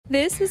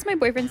This is my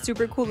boyfriend's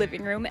super cool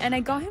living room, and I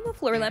got him a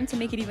floor lamp to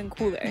make it even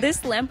cooler.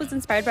 This lamp was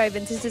inspired by a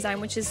vintage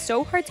design, which is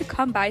so hard to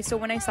come by, so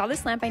when I saw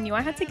this lamp, I knew I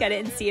had to get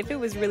it and see if it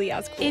was really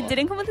as cool. It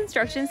didn't come with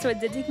instructions, so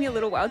it did take me a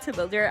little while to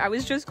build it. I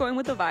was just going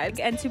with the vibes,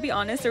 and to be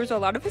honest, there was a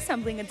lot of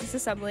assembling and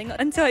disassembling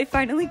until I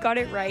finally got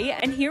it right.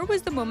 And here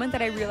was the moment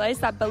that I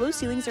realized that bellows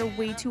ceilings are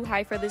way too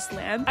high for this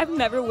lamp. I've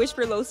never wished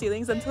for low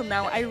ceilings until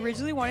now. I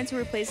originally wanted to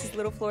replace his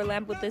little floor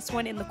lamp with this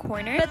one in the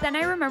corner, but then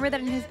I remembered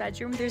that in his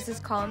bedroom, there's this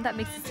column that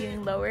makes the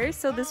ceiling lower,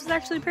 so this was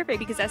actually perfect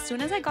because as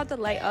soon as I got the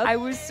light up, I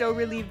was so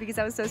relieved because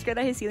I was so scared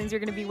that his ceilings were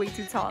gonna be way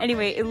too tall.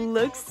 Anyway, it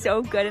looks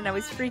so good and I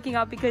was freaking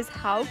out because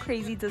how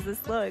crazy does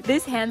this look?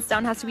 This hands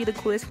down has to be the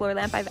coolest floor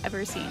lamp I've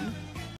ever seen.